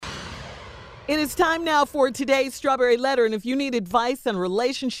It is time now for today's Strawberry Letter. And if you need advice on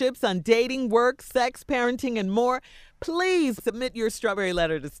relationships, on dating, work, sex, parenting, and more, please submit your Strawberry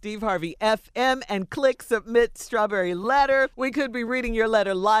Letter to Steve Harvey FM and click Submit Strawberry Letter. We could be reading your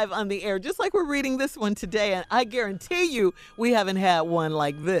letter live on the air, just like we're reading this one today. And I guarantee you we haven't had one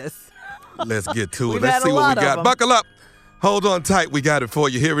like this. Let's get to it. We've Let's had a see what lot we of got. them. Buckle up. Hold on tight. We got it for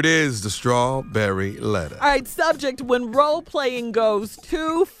you. Here it is, the Strawberry Letter. All right, subject, when role-playing goes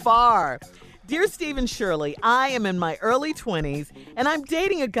too far. Dear Steve and Shirley, I am in my early 20s, and I'm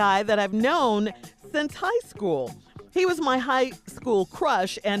dating a guy that I've known since high school. He was my high school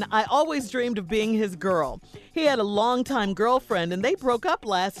crush, and I always dreamed of being his girl. He had a longtime girlfriend, and they broke up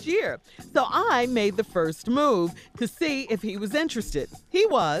last year. So I made the first move to see if he was interested. He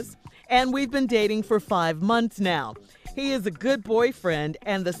was, and we've been dating for 5 months now. He is a good boyfriend,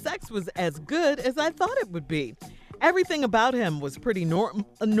 and the sex was as good as I thought it would be. Everything about him was pretty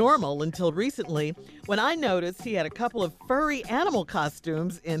normal until recently, when I noticed he had a couple of furry animal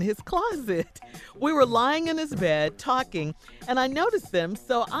costumes in his closet. We were lying in his bed talking, and I noticed them,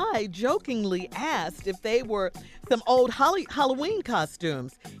 so I jokingly asked if they were some old Halloween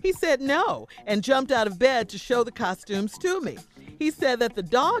costumes. He said no, and jumped out of bed to show the costumes to me. He said that the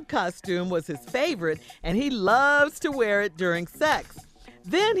dog costume was his favorite, and he loves to wear it during sex.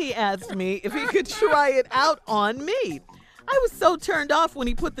 Then he asked me if he could try it out on me. I was so turned off when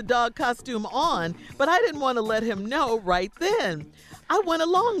he put the dog costume on, but I didn't want to let him know right then. I went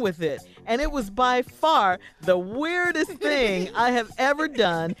along with it, and it was by far the weirdest thing I have ever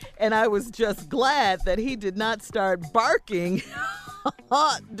done, and I was just glad that he did not start barking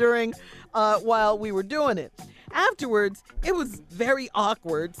during while we were doing it. Afterwards, it was very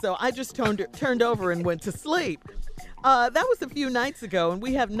awkward, so I just turned over and went to sleep. That was a few nights ago, and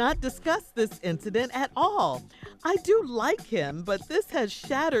we have not discussed this incident at all. I do like him, but this has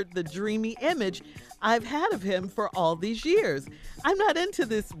shattered the dreamy image I've had of him for all these years. I'm not into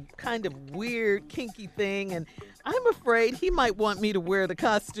this kind of weird, kinky thing, and I'm afraid he might want me to wear a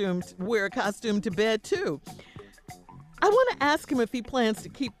costume to bed too. I want to ask him if he plans to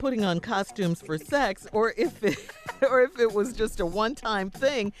keep putting on costumes for sex, or if it was just a one-time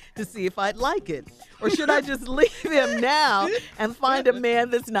thing to see if I'd like it. Or should I just leave him now and find a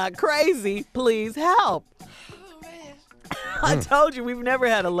man that's not crazy? Please help. I told you we've never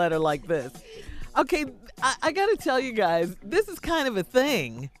had a letter like this. Okay, I got to tell you guys, this is kind of a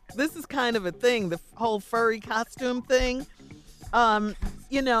thing. The whole furry costume thing.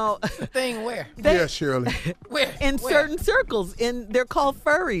 Thing where? Yeah, Shirley. Where? In certain circles, they're called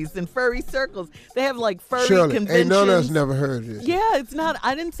furries in furry circles. They have like furry Shirley, conventions. ain't none of us never heard of this. Yeah, it's not.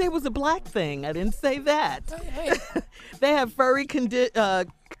 I didn't say it was a black thing. I didn't say that. Hey. They have furry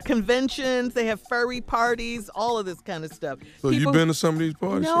conventions. They have furry parties. All of this kind of stuff. So you been to some of these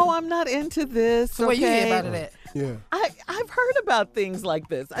parties? No, I'm not into this. So where you hear about it at? Yeah. I've heard about things like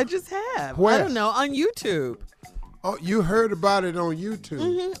this. I just have. Where? I don't know, on YouTube. Oh, you heard about it on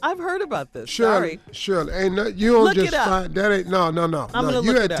YouTube. I've heard about this. Sorry. Shirley, ain't no, you don't Look just it up. find that ain't no. I'm gonna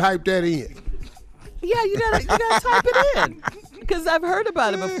You look had it up. typed that in. Yeah, you gotta type it in because I've heard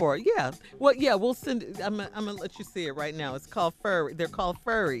about it before. Yeah, well, yeah, we'll send it. I'm gonna let you see it right now. It's called furry. They're called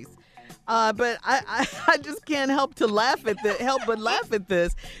furries. But I just can't help but laugh at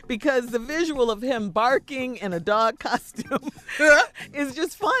this because the visual of him barking in a dog costume is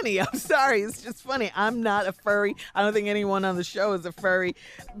just funny. I'm sorry, it's just funny. I'm not a furry. I don't think anyone on the show is a furry,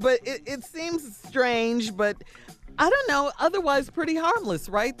 but it seems strange, but I don't know, otherwise pretty harmless,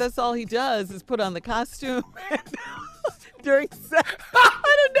 right? That's all he does is put on the costume during sex.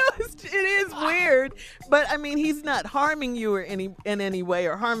 I don't know, it is weird, but I mean, he's not harming you in any way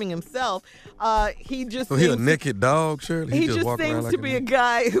or harming himself. He just So he a naked dog, Shirley? he just walking around seems to like be a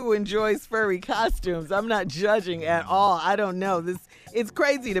guy who enjoys furry costumes. I'm not judging at all. I don't know. It's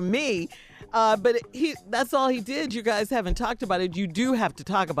crazy to me. But that's all he did. You guys haven't talked about it. You do have to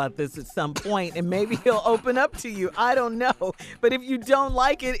talk about this at some point, and maybe he'll open up to you. I don't know. But if you don't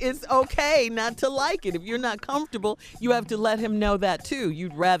like it, it's okay not to like it. If you're not comfortable, you have to let him know that too.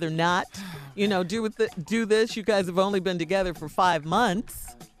 You'd rather not, do this. You guys have only been together for 5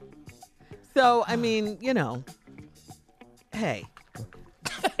 months. So, I mean, hey.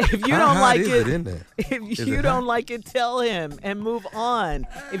 If you don't like it, if you don't like it, tell him and move on.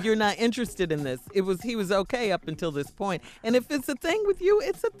 If you're not interested in this, he was okay up until this point. And if it's a thing with you,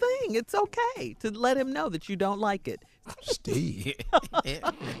 it's a thing. It's okay to let him know that you don't like it. Steve.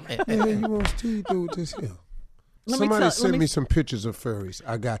 Yeah, you want Steve do with this here? Let Somebody me sent me some pictures of furries.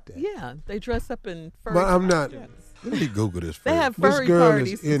 I got that. Yeah, they dress up in furry But I'm not. costumes. Let me Google this. They have This furry girl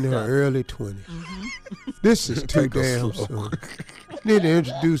parties is in and her stuff. early 20s. This is too Take her damn slow. soon. You need to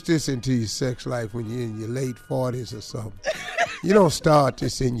introduce this into your sex life when you're in your late 40s or something. You don't start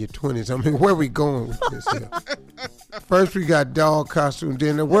this in your 20s. I mean, where we going with this here? First we got dog costume,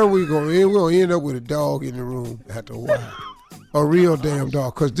 then where we going? We're going to end up with a dog in the room after a while. A real damn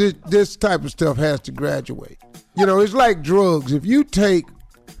dog, because this type of stuff has to graduate. You know, it's like drugs. If you take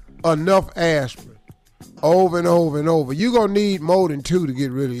enough aspirin over and over and over, you're going to need more than 2 to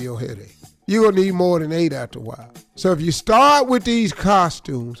get rid of your headache. You're going to need more than 8 after a while. So if you start with these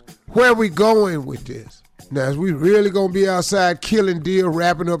costumes, where we going with this? Now, is we really going to be outside killing deer,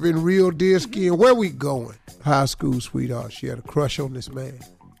 wrapping up in real deer skin? Where we going? High school sweetheart. She had a crush on this man.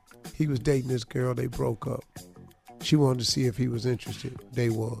 He was dating this girl. They broke up. She wanted to see if he was interested. They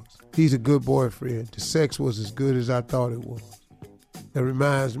was. He's a good boyfriend. The sex was as good as I thought it was. That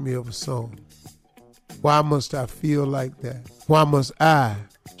reminds me of a song. Why must I feel like that? Why must I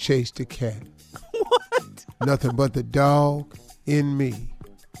chase the cat? What? Nothing but the dog in me.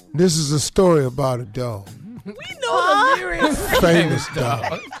 This is a story about a dog. We know the lyrics. Famous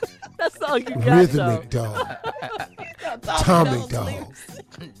dog. That's all you got, Rhythmic dog. Atomic dog.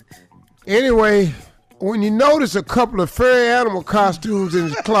 Anyway, when you notice a couple of furry animal costumes in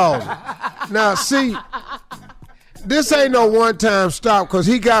his closet. Now, see, this ain't no one-time stop because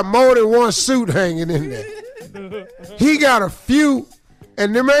he got more than one suit hanging in there. He got a few,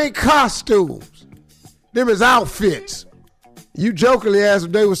 and them ain't costumes. Them is outfits. You jokingly asked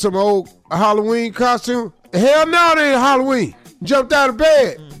if they was some old Halloween costume. Hell no, they ain't Halloween. Jumped out of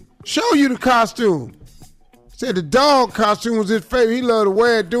bed. Show you the costume. Said the dog costume was his favorite. He loved to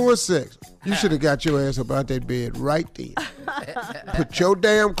wear it during sex. You should have got your ass up out that bed right then. Put your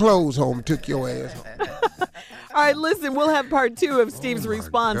damn clothes home and took your ass home. All right, listen, we'll have part 2 of Steve's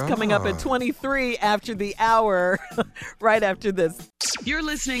response coming up at 23 after the hour, right after this. You're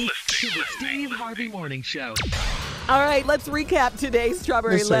listening to the Steve Harvey Morning Show. All right, let's recap today's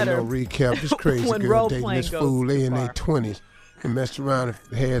Strawberry This Letter. ain't no recap. This crazy When girl dating role-playing this goes fool. They too in their far. 20s and messed around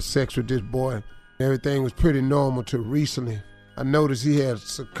and had sex with this boy. Everything was pretty normal till recently. I noticed he had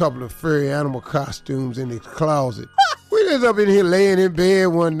a couple of furry animal costumes in his closet. We was up in here laying in bed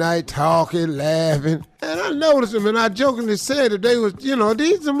one night talking, laughing. And I noticed him and I jokingly said that they was,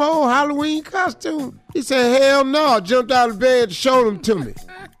 these some old Halloween costumes. He said, hell no. I jumped out of bed to show them to me.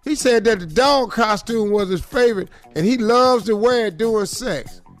 He said that the dog costume was his favorite and he loves to wear it during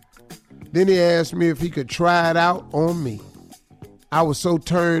sex. Then he asked me if he could try it out on me. I was so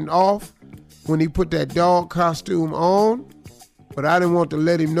turned off when he put that dog costume on, but I didn't want to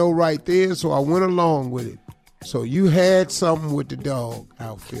let him know right then, so I went along with it. So you had something with the dog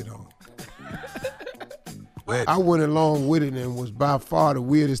outfit on. I went along with it and was by far the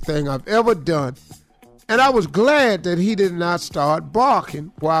weirdest thing I've ever done. And I was glad that he did not start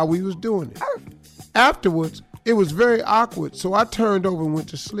barking while we was doing it. Afterwards, it was very awkward, so I turned over and went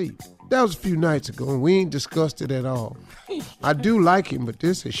to sleep. That was a few nights ago, and we ain't discussed it at all. I do like him, but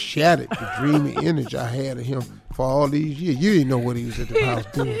this has shattered the dreamy image I had of him for all these years. You didn't know what he was at the house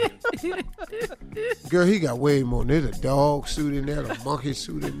doing. Girl, he got way more. There's a dog suit in there, a monkey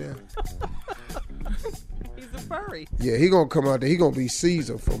suit in there. He's a furry. Yeah, he gonna come out there. He gonna be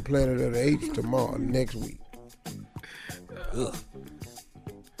Caesar from Planet of the Apes tomorrow, next week. Ugh.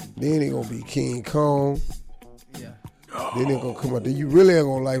 Then he gonna be King Kong. Yeah. Then he gonna come out there. You really ain't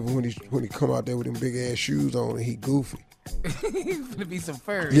gonna like him when he come out there with them big ass shoes on and he goofy. He's gonna be some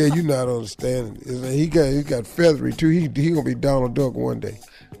fur. Yeah, you not understanding. He got feathery too. He gonna be Donald Duck one day.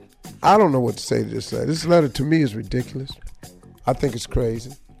 I don't know what to say to this letter. This letter to me is ridiculous. I think it's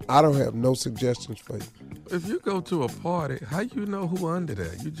crazy. I don't have no suggestions for you. If you go to a party, how you know who under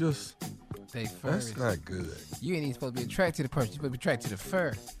there? You just, They that's furries. not good. You ain't even supposed to be attracted to the person. You're supposed to be attracted to the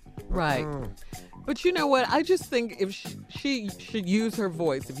fur. Right. But you know what? I just think if she should use her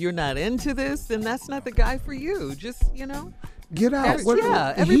voice. If you're not into this, then that's not the guy for you. Just, Get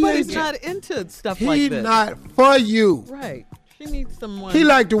out. everybody's not into stuff He like this. not for you. Right. She needs someone. He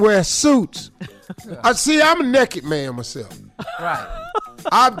like to wear suits. I'm a naked man myself. Right.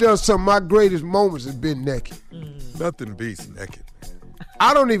 I've done some of my greatest moments have been naked. Nothing beats naked.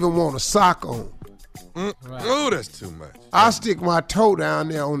 I don't even want a sock on. Right. Oh, that's too much. I stick my toe down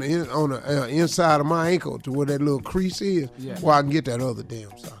there on the inside of my ankle to where that little crease is, where I can get that other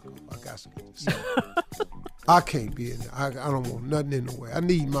damn sock on. I got to get this sock. I can't be in there. I don't want nothing in the way. I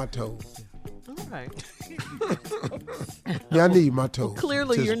need my toes. All right. Yeah, I need my toes.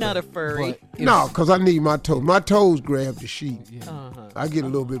 Clearly, you're not a furry. No, because I need my toes. My toes grab the sheet. Uh-huh. I get a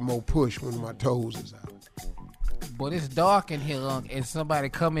little bit more push when my toes is out. But it's dark in here, and somebody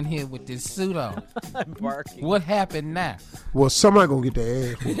come in here with this suit on. I'm barking. What happened now? Well, somebody gonna get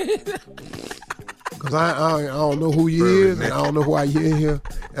their ass whooped. Cause I don't know who you is, and I don't know why you in here.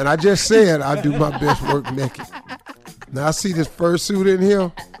 And I just said I do my best work naked. Now I see this fursuit in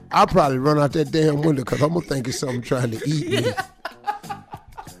here, I'll probably run out that damn window because I'm gonna think it's something trying to eat me.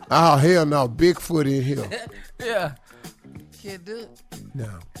 Oh hell no, Bigfoot in here. Yeah. Can't do it. No.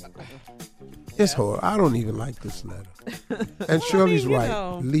 It's horrible. I don't even like this letter. And Shirley's you right.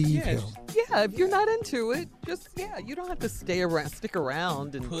 know, Leave him. Yeah, if you're not into it, just you don't have to stick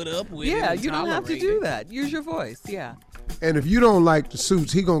around and Put up with it. yeah, and you don't have to tolerate do it. that. Use your voice. Yeah, And if you don't like the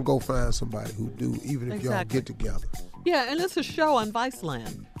suits, he gonna go find somebody who do, even if y'all Exactly. get together. yeah, and it's a show on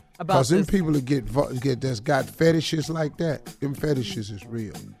Viceland about Cause them this. people that get that's got fetishes like that, them fetishes is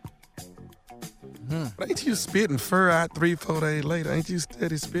real. Ain't you spitting fur out 3-4 days later? Ain't you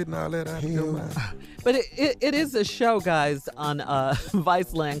steady spitting all that out of your Hell. mouth? But it is a show, guys, on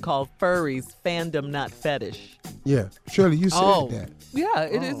Viceland called Furries Fandom Not Fetish. Yeah, Shirley, you said Oh. that. Yeah,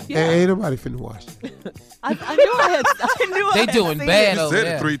 it is. And Yeah, ain't nobody finna watch that. I knew I had. I knew I They had doing seen bad it. You over said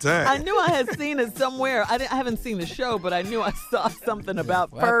there. it 3 times. I knew I had seen it somewhere. I haven't seen the show, but I knew I saw something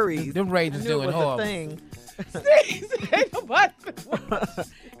about Well, furries. them ratings I knew doing it was horrible. a thing. Ain't nobody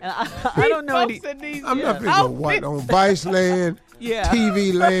And I don't know any. folks in these I'm not finna go outfits. watch on Vice Land, Yeah.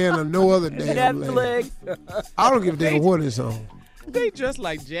 TV Land, or no other damn land. Netflix. I don't give a damn what it's on. They dress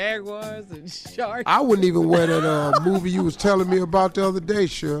like jaguars and sharks. I wouldn't even wear that movie you was telling me about the other day,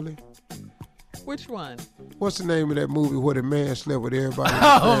 Shirley. Which one? What's the name of that movie where the man slept with everybody?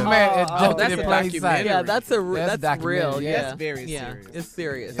 Oh man, it's oh, jumping that's in a plain documentary. sight. Yeah, that's That's that's real. documentary. Yeah, That's very yeah, serious. it's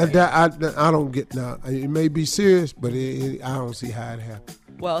serious. And that, I don't get now. It may be serious, but I don't see how it happened.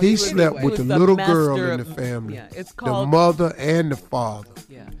 Well, He was- slept he with was the little master girl in of- the family. Yeah, it's The called. mother and the father.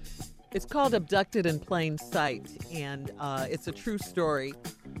 Yeah, it's called Abducted in Plain Sight, and it's a true story.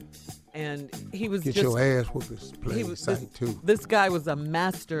 And he was Get just. your ass whooped. It's he plain was sight too. This guy was a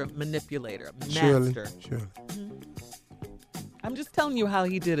master manipulator. Shirley, Master. Shirley. I'm just telling you how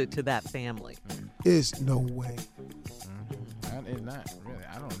he did it to that family. It's no way. It's not really.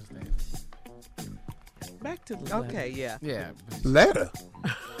 I don't understand. Back to the Okay, yeah. Yeah. Letter.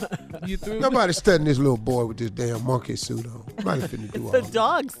 You threw Nobody studying this little boy with this damn monkey suit on. Nobody finna do all The that.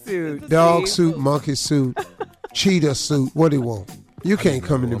 dog suit. Dog Steve. suit, monkey suit, cheetah suit. What he want? You can't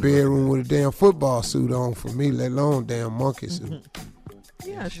come in the bedroom with a damn football suit on for me, let alone damn monkey suit.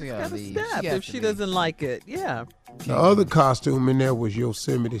 Yeah, She she's gotta got to leave. step She has if to she leave. doesn't like it. Yeah. The other costume in there was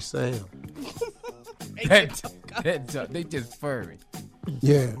Yosemite Sam. They just furry.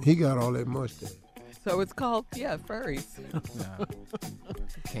 Yeah, he got all that mustache. So it's called, furries. No.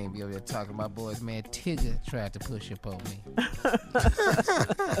 Can't be over there talking about boys, man. Tigger tried to push up on me.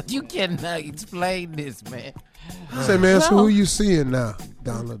 You cannot explain this, man. Say, man, so Well- who you seeing now,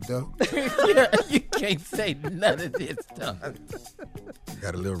 Donald Duck? You can't say none of this stuff.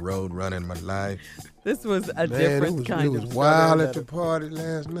 Got a little road running my life. This was a Man, different kind it of was story wild that at the party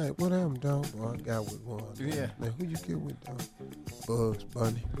last night. What happened, dog? Boy, I got with one. Yeah. Man, who you get with, dog? Bugs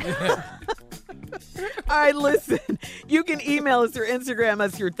Bunny. All right, listen. You can email us or Instagram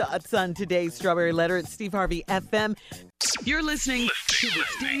us your thoughts on today's Strawberry Letter at Steve Harvey FM. You're listening to the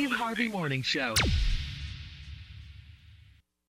Steve Harvey Morning Show.